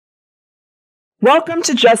Welcome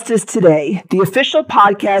to Justice Today, the official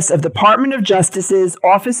podcast of the Department of Justice's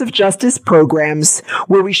Office of Justice Programs,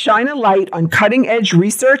 where we shine a light on cutting-edge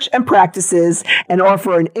research and practices and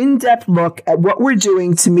offer an in-depth look at what we're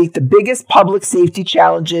doing to meet the biggest public safety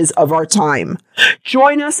challenges of our time.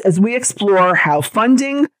 Join us as we explore how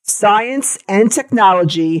funding, science, and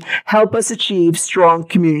technology help us achieve strong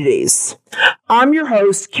communities. I'm your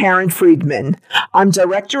host, Karen Friedman. I'm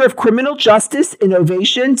Director of Criminal Justice,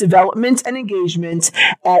 Innovation, Development, and Engagement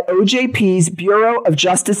at OJP's Bureau of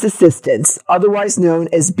Justice Assistance, otherwise known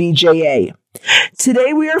as BJA.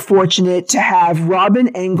 Today, we are fortunate to have Robin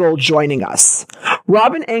Engel joining us.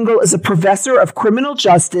 Robin Engel is a professor of criminal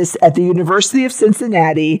justice at the University of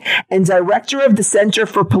Cincinnati and director of the Center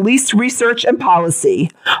for Police Research and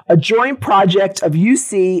Policy, a joint project of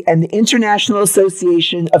UC and the International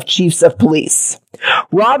Association of Chiefs of Police.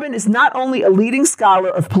 Robin is not only a leading scholar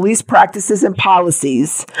of police practices and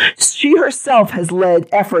policies, she herself has led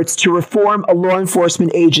efforts to reform a law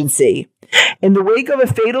enforcement agency. In the wake of a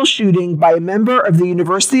fatal shooting by a member of the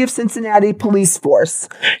University of Cincinnati police force,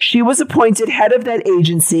 she was appointed head of that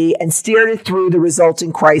agency and steered it through the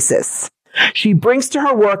resulting crisis. She brings to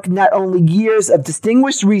her work not only years of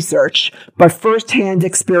distinguished research, but firsthand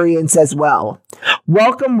experience as well.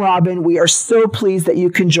 Welcome, Robin. We are so pleased that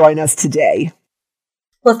you can join us today.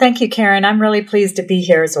 Well, thank you, Karen. I'm really pleased to be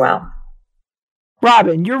here as well.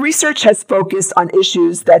 Robin, your research has focused on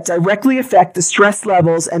issues that directly affect the stress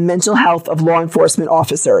levels and mental health of law enforcement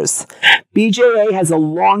officers. BJA has a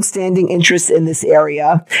long-standing interest in this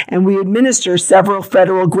area, and we administer several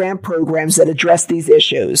federal grant programs that address these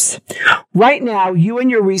issues. Right now, you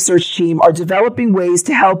and your research team are developing ways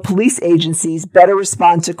to help police agencies better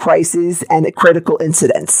respond to crises and critical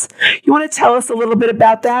incidents. You want to tell us a little bit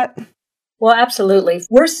about that? Well, absolutely.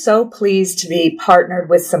 We're so pleased to be partnered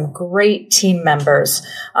with some great team members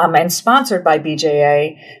and sponsored by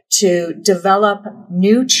BJA to develop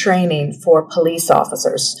new training for police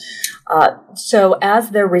officers. So as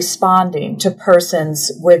they're responding to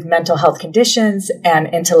persons with mental health conditions and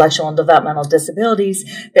intellectual and developmental disabilities,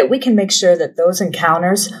 that we can make sure that those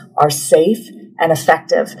encounters are safe and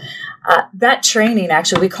effective. That training,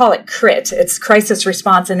 actually, we call it CRIT. It's Crisis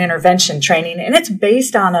Response and Intervention Training, and it's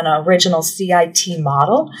based on an original CIT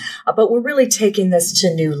model, but we're really taking this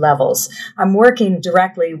to new levels. I'm working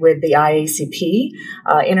directly with the IACP,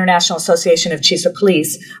 International Association of Chiefs of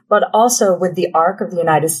Police, but also with the ARC of the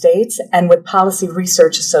United States and with Policy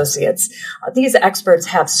Research Associates. These experts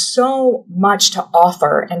have so much to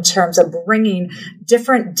offer in terms of bringing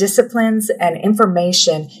different disciplines and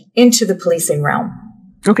information into the policing realm.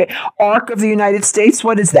 Okay. ARC of the United States,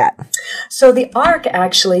 what is that? So the ARC,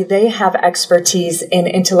 actually, they have expertise in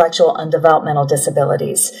intellectual and developmental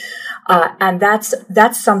disabilities. And that's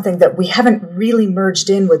something that we haven't really merged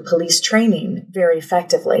in with police training very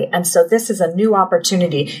effectively. And so this is a new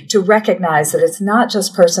opportunity to recognize that it's not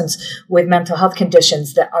just persons with mental health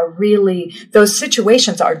conditions that are really, those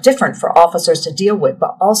situations are different for officers to deal with,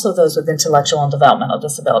 but also those with intellectual and developmental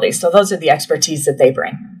disabilities. So those are the expertise that they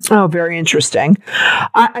bring. Oh, very interesting.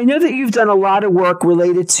 I know that you've done a lot of work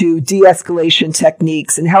related to de-escalation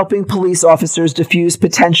techniques and helping police officers diffuse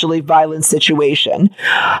potentially violent situation.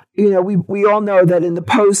 You know, we all know that in the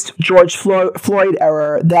post-George Floyd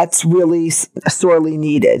era, that's really sorely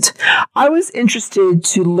needed. I was interested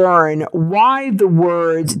to learn why the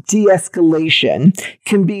word de-escalation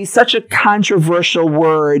can be such a controversial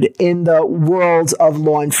word in the world of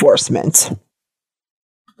law enforcement.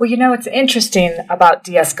 Well, you know, it's interesting about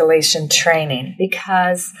de-escalation training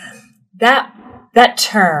because that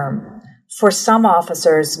term for some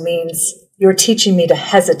officers means you're teaching me to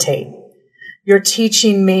hesitate. You're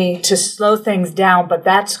teaching me to slow things down, but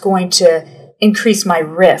that's going to increase my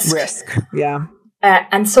risk. Yeah.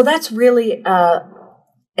 And so that's really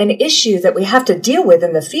an issue that we have to deal with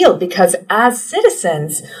in the field because as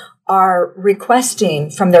citizens are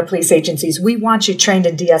requesting from their police agencies, we want you trained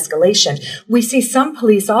in de-escalation. We see some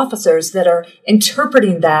police officers that are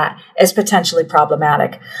interpreting that as potentially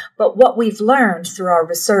problematic. But what we've learned through our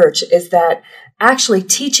research is that actually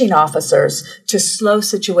teaching officers to slow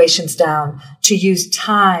situations down, to use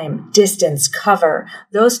time, distance, cover,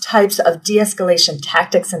 those types of de-escalation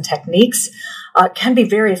tactics and techniques can be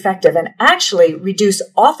very effective and actually reduce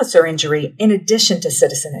officer injury in addition to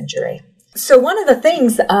citizen injury. So one of the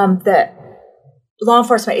things that law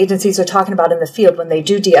enforcement agencies are talking about in the field when they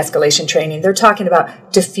do de-escalation training. They're talking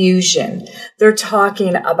about diffusion. They're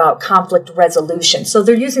talking about conflict resolution. So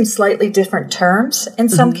they're using slightly different terms in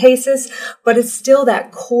some cases, but it's still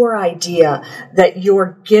that core idea that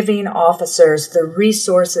you're giving officers the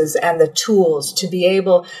resources and the tools to be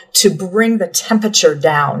able to bring the temperature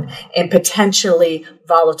down in potentially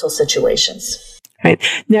volatile situations. Right.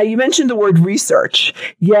 Now, you mentioned the word research,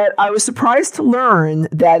 yet I was surprised to learn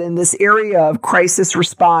that in this area of crisis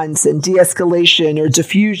response and de-escalation or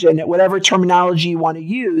diffusion, whatever terminology you want to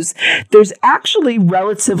use, there's actually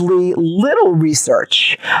relatively little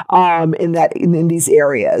research in these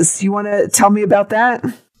areas. You want to tell me about that?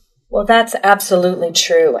 Well, that's absolutely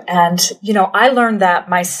true. And, I learned that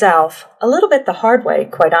myself a little bit the hard way,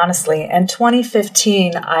 quite honestly. In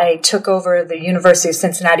 2015, I took over the University of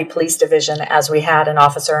Cincinnati Police Division as we had an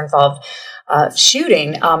officer-involved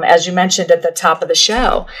shooting, as you mentioned at the top of the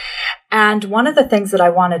show. And one of the things that I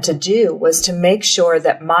wanted to do was to make sure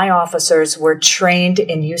that my officers were trained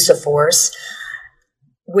in use of force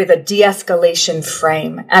with a de-escalation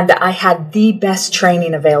frame and that I had the best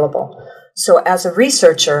training available. So as a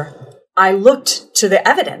researcher, I looked to the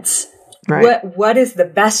evidence. Right. What is the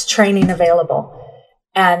best training available?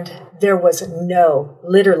 And there was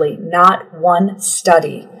literally not one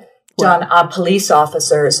study done on police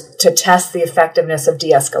officers to test the effectiveness of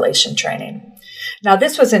de-escalation training. Now,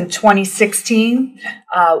 this was in 2016.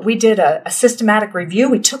 We did a systematic review.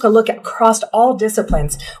 We took a look across all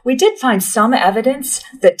disciplines. We did find some evidence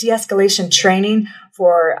that de-escalation training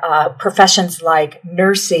for professions like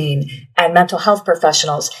nursing and mental health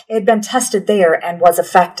professionals, it had been tested there and was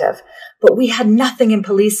effective. But we had nothing in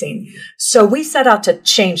policing. So we set out to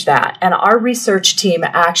change that. And our research team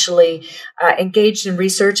actually engaged in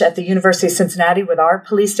research at the University of Cincinnati with our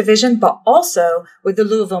police division, but also with the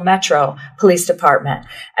Louisville Metro Police Department.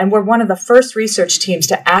 And we're one of the first research teams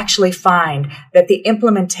to actually find that the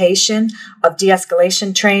implementation of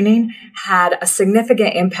de-escalation training had a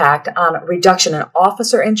significant impact on reduction in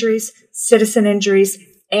officer injuries, citizen injuries,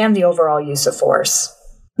 and the overall use of force.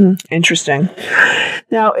 Interesting.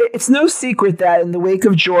 Now, it's no secret that in the wake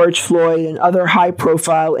of George Floyd and other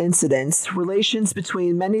high-profile incidents, relations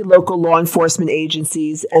between many local law enforcement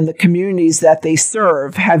agencies and the communities that they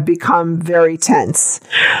serve have become very tense.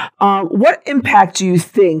 What impact do you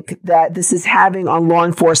think that this is having on law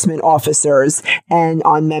enforcement officers and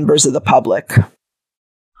on members of the public?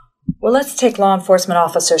 Well, let's take law enforcement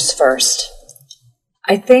officers first.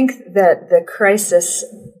 I think that the crisis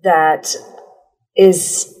that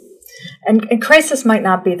is, and crisis might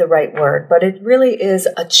not be the right word, but it really is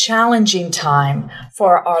a challenging time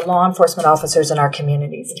for our law enforcement officers in our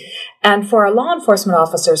communities. And for our law enforcement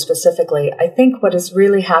officers specifically, I think what is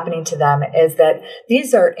really happening to them is that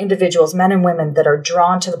these are individuals, men and women, that are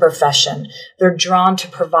drawn to the profession. They're drawn to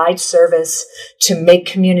provide service, to make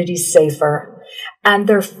communities safer. And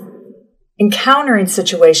they're encountering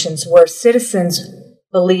situations where citizens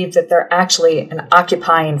believe that they're actually an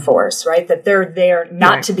occupying force, right? That they're there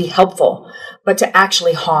not to be helpful, but to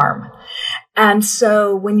actually harm. And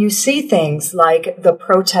so when you see things like the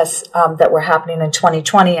protests that were happening in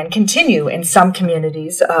 2020 and continue in some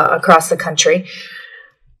communities across the country,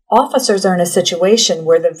 officers are in a situation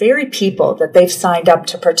where the very people that they've signed up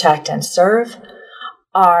to protect and serve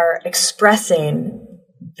are expressing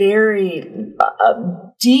very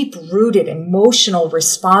deep-rooted emotional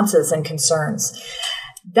responses and concerns.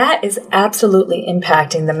 That is absolutely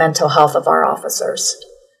impacting the mental health of our officers.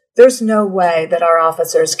 There's no way that our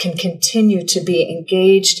officers can continue to be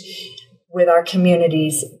engaged with our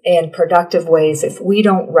communities in productive ways if we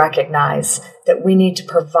don't recognize that we need to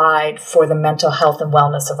provide for the mental health and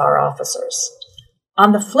wellness of our officers.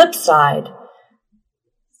 On the flip side,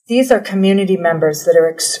 these are community members that are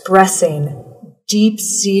expressing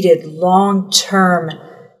deep-seated, long-term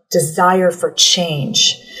desire for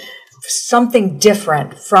change, something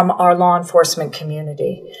different from our law enforcement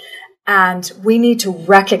community. And we need to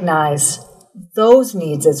recognize those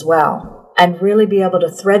needs as well and really be able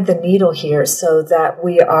to thread the needle here so that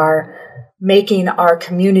we are making our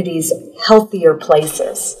communities healthier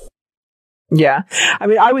places. Yeah. I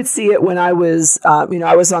mean, I would see it when I was,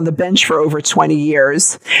 I was on the bench for over 20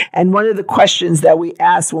 years. And one of the questions that we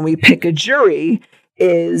ask when we pick a jury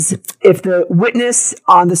is, if the witness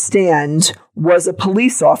on the stand was a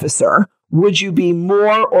police officer, would you be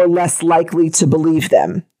more or less likely to believe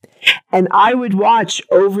them? And I would watch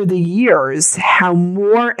over the years how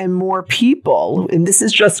more and more people, and this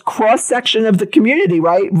is just cross-section of the community,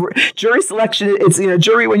 right? Jury selection, it's,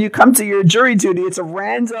 jury, when you come to your jury duty, it's a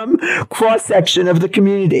random cross-section of the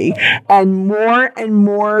community. And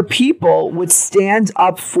more people would stand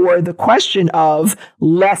up for the question of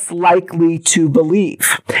less likely to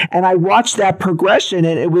believe. And I watched that progression,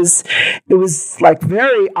 and it was like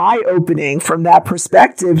very eye-opening from that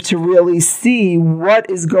perspective to really see what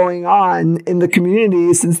is going on in the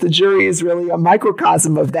community, since the jury is really a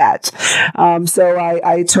microcosm of that. So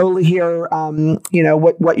I totally hear,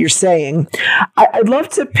 what you're saying. I'd love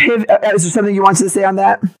to pivot. Is there something you wanted to say on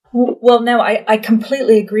that? Well, no, I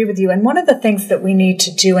completely agree with you. And one of the things that we need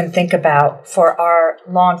to do and think about for our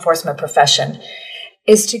law enforcement profession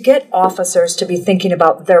is to get officers to be thinking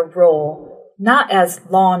about their role, not as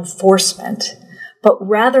law enforcement, but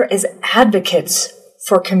rather as advocates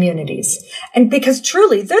for communities. And because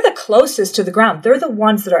truly, they're the closest to the ground. They're the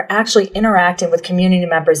ones that are actually interacting with community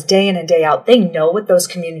members day in and day out. They know what those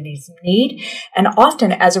communities need. And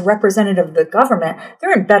often, as a representative of the government,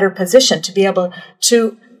 they're in better position to be able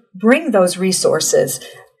to bring those resources,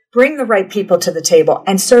 bring the right people to the table,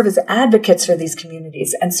 and serve as advocates for these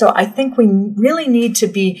communities. And so I think we really need to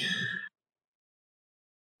be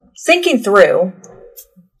thinking through,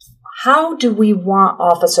 how do we want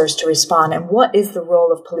officers to respond, and what is the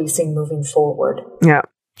role of policing moving forward? Yeah.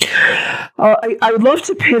 I would love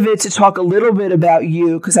to pivot to talk a little bit about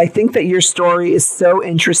you, because I think that your story is so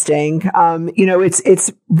interesting.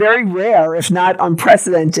 It's very rare, if not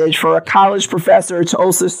unprecedented, for a college professor to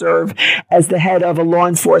also serve as the head of a law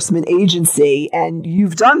enforcement agency, and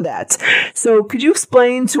you've done that. So could you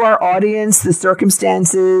explain to our audience the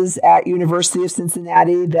circumstances at University of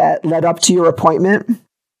Cincinnati that led up to your appointment?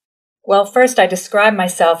 Well, first, I describe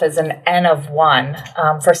myself as an N of 1.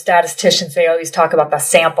 For statisticians, they always talk about the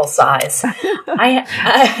sample size.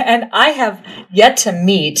 I have yet to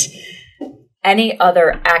meet any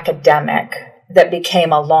other academic that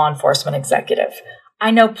became a law enforcement executive. I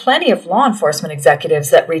know plenty of law enforcement executives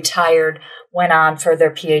that retired, went on for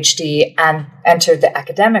their PhD, and entered the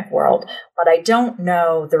academic world, but I don't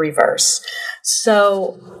know the reverse.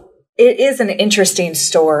 So it is an interesting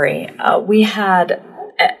story. We had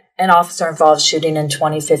an officer-involved shooting in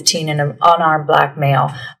 2015 in an unarmed black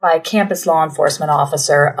male by a campus law enforcement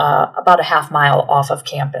officer about a half mile off of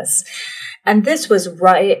campus. And this was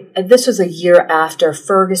a year after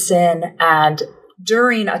Ferguson, and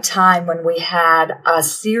during a time when we had a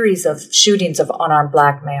series of shootings of unarmed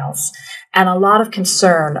black males and a lot of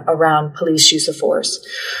concern around police use of force.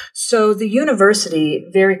 So the university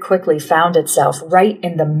very quickly found itself right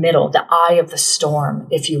in the middle, the eye of the storm,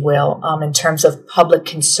 if you will, in terms of public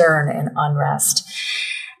concern and unrest.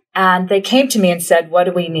 And they came to me and said, what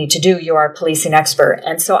do we need to do? You are a policing expert.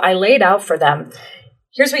 And so I laid out for them,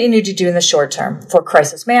 here's what you need to do in the short term for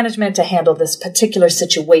crisis management to handle this particular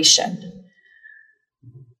situation.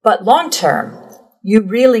 But long term, you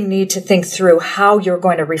really need to think through how you're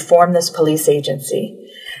going to reform this police agency.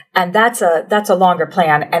 And that's a longer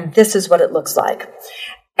plan. And this is what it looks like.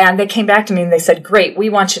 And they came back to me and they said, great, we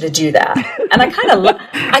want you to do that. And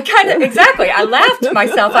exactly. I laughed to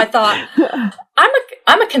myself. I thought,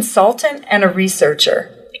 I'm a consultant and a researcher.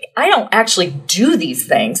 I don't actually do these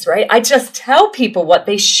things, right? I just tell people what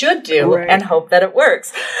they should do and hope that it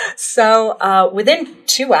works. So within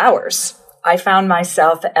 2 hours, I found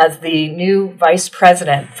myself as the new vice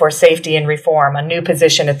president for safety and reform, a new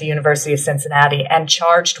position at the University of Cincinnati, and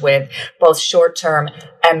charged with both short-term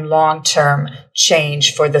and long-term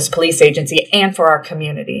change for this police agency and for our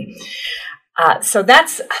community. So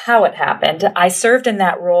that's how it happened. I served in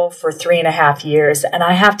that role for 3.5 years, and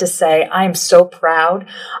I have to say I am so proud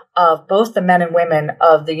of both the men and women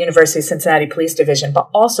of the University of Cincinnati Police Division, but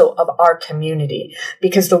also of our community,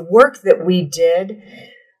 because the work that we did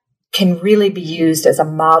can really be used as a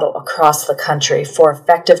model across the country for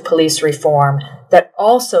effective police reform that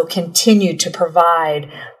also continue to provide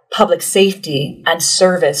public safety and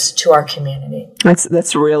service to our community.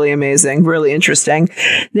 That's really amazing, really interesting.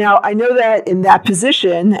 Now, I know that in that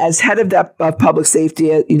position as head of public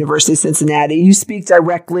safety at University of Cincinnati, you speak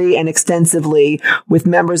directly and extensively with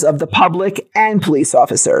members of the public and police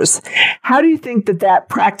officers. How do you think that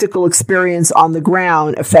practical experience on the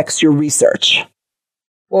ground affects your research?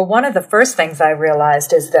 Well, one of the first things I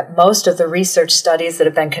realized is that most of the research studies that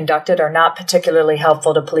have been conducted are not particularly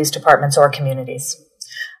helpful to police departments or communities.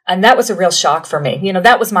 And that was a real shock for me. You know,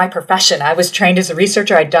 that was my profession. I was trained as a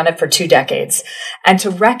researcher. I'd done it for 2 decades. And to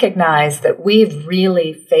recognize that we've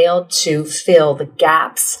really failed to fill the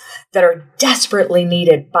gaps that are desperately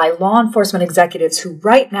needed by law enforcement executives who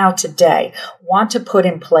right now today want to put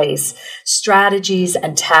in place strategies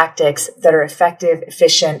and tactics that are effective,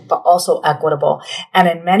 efficient, but also equitable. And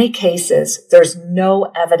in many cases, there's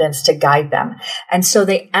no evidence to guide them. And so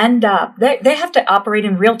they end up, they have to operate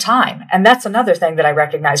in real time. And that's another thing that I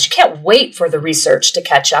recognize. You can't wait for the research to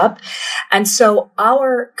catch up. And so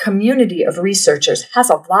our community of researchers has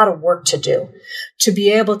a lot of work to do to be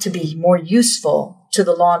able to be more useful to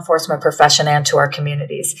the law enforcement profession and to our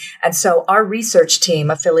communities. And so our research team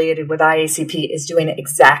affiliated with IACP is doing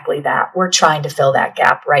exactly that. We're trying to fill that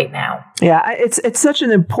gap right now. Yeah, it's such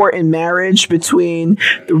an important marriage between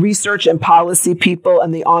the research and policy people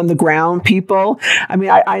and the on-the-ground people. I mean,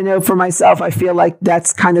 I know for myself, I feel like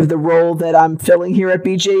that's kind of the role that I'm filling here at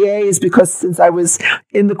BJA, is because since I was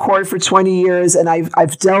in the court for 20 years and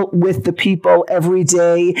I've dealt with the people every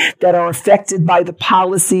day that are affected by the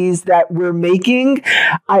policies that we're making,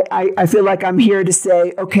 I feel like I'm here to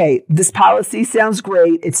say, okay, this policy sounds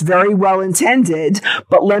great. It's very well intended,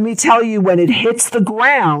 but let me tell you, when it hits the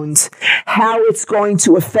ground, how it's going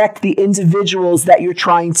to affect the individuals that you're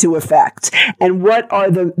trying to affect. And what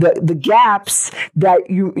are the gaps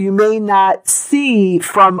that you may not see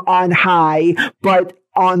from on high, but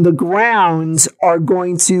on the ground are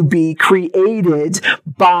going to be created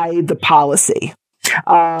by the policy.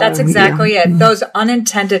 That's exactly it. Those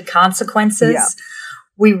unintended consequences. Yeah.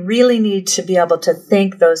 We really need to be able to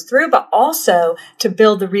think those through, but also to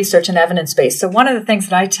build the research and evidence base. So one of the things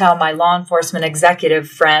that I tell my law enforcement executive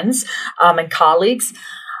friends and colleagues,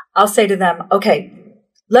 I'll say to them, okay,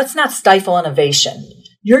 let's not stifle innovation.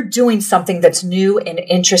 You're doing something that's new and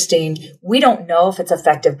interesting. We don't know if it's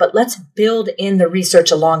effective, but let's build in the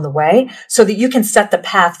research along the way so that you can set the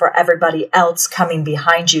path for everybody else coming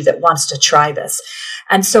behind you that wants to try this.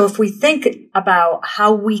 And so if we think about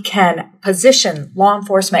how we can position law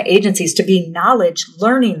enforcement agencies to be knowledge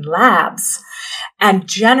learning labs and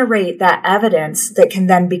generate that evidence that can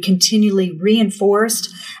then be continually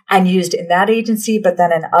reinforced and used in that agency, but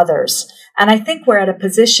then in others. And I think we're at a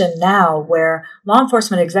position now where law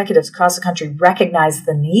enforcement executives across the country recognize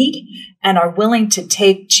the need and are willing to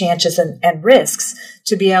take chances and risks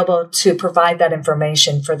to be able to provide that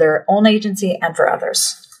information for their own agency and for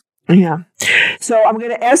others. Yeah. So I'm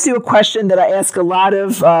going to ask you a question that I ask a lot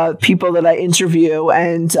of people that I interview,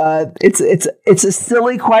 and it's a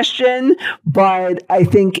silly question, but I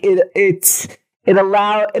think it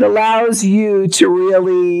allows you to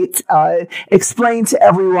really explain to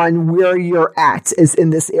everyone where you're at is in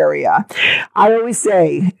this area. I always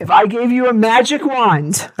say, if I gave you a magic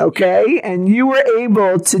wand, okay, and you were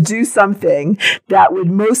able to do something that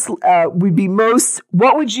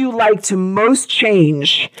what would you like to most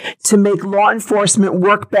change to make law enforcement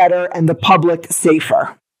work better and the public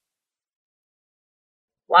safer?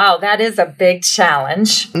 Wow, that is a big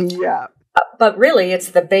challenge. Yeah. But really, it's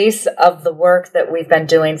the base of the work that we've been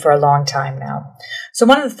doing for a long time now. So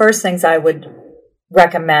one of the first things I would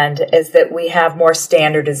recommend is that we have more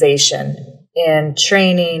standardization in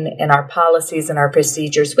training, in our policies and our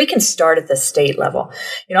procedures. We can start at the state level.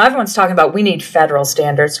 You know, everyone's talking about we need federal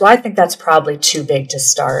standards. So I think that's probably too big to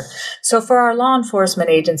start. So for our law enforcement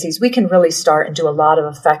agencies, we can really start and do a lot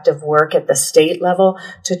of effective work at the state level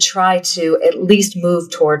to try to at least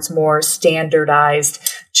move towards more standardized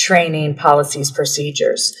training, policies,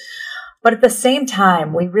 procedures. But at the same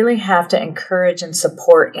time, we really have to encourage and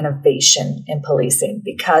support innovation in policing,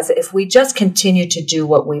 because if we just continue to do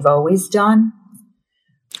what we've always done,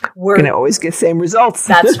 we're going to always get the same results.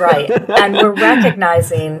 That's right. And we're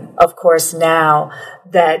recognizing, of course, now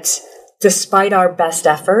that despite our best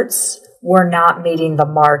efforts, we're not meeting the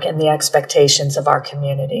mark and the expectations of our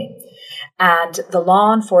community. And the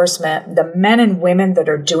law enforcement, the men and women that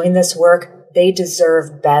are doing this work, they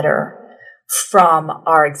deserve better from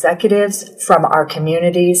our executives, from our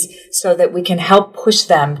communities, so that we can help push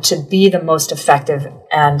them to be the most effective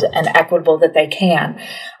and equitable that they can.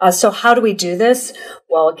 So how do we do this?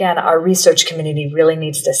 Well, again, our research community really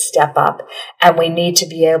needs to step up, and we need to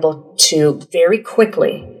be able to very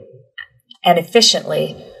quickly and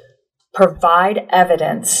efficiently provide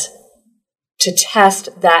evidence to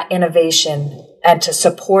test that innovation and to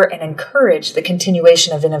support and encourage the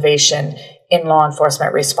continuation of innovation in law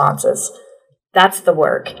enforcement responses. That's the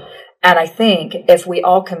work. And I think if we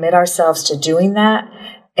all commit ourselves to doing that,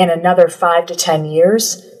 in another 5 to 10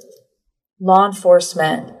 years, law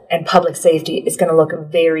enforcement and public safety is going to look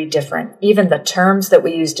very different. Even the terms that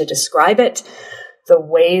we use to describe it, the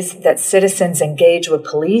ways that citizens engage with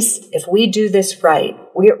police, if we do this right,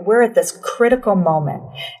 we're at this critical moment.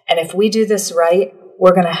 And if we do this right,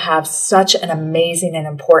 we're going to have such an amazing and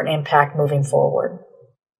important impact moving forward.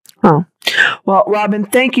 Oh, well, Robin,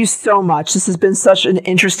 thank you so much. This has been such an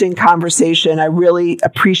interesting conversation. I really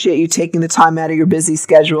appreciate you taking the time out of your busy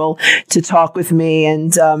schedule to talk with me.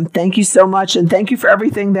 And thank you so much. And thank you for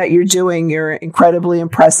everything that you're doing. You're incredibly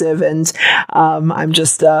impressive. And I'm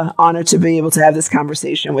just honored to be able to have this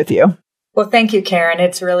conversation with you. Well, thank you, Karen.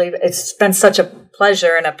 It's been such a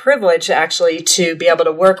pleasure and a privilege actually to be able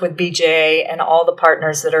to work with BJA and all the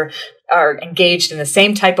partners that are engaged in the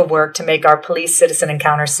same type of work to make our police-citizen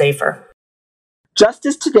encounters safer.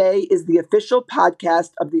 Justice Today is the official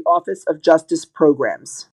podcast of the Office of Justice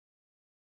Programs.